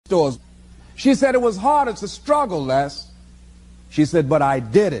stores. She said, it was hard, it's a struggle, Les. She said, but I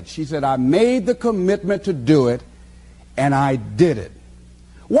did it. She said, I made the commitment to do it, and I did it.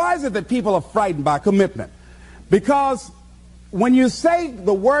 Why is it that people are frightened by commitment? Because when you say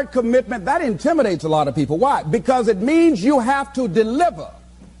the word commitment, that intimidates a lot of people. Why? Because it means you have to deliver.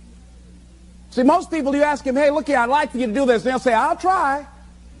 See, most people, you ask them, hey, look here, I'd like for you to do this. And they'll say, I'll try.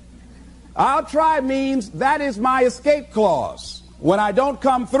 I'll try means that is my escape clause. When I don't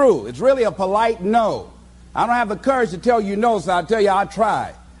come through, it's really a polite no. I don't have the courage to tell you no, so I'll tell you I'll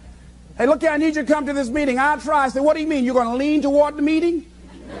try. Hey, look here, I need you to come to this meeting. I'll try. I say, what do you mean? You're going to lean toward the meeting?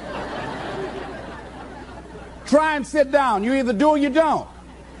 Try and sit down. You either do or you don't.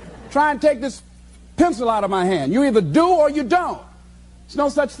 Try and take this pencil out of my hand. You either do or you don't. There's no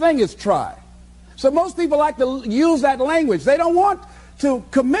such thing as try. So most people like to use that language. They don't want to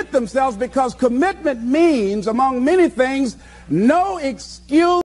commit themselves because commitment means, among many things, no excuse.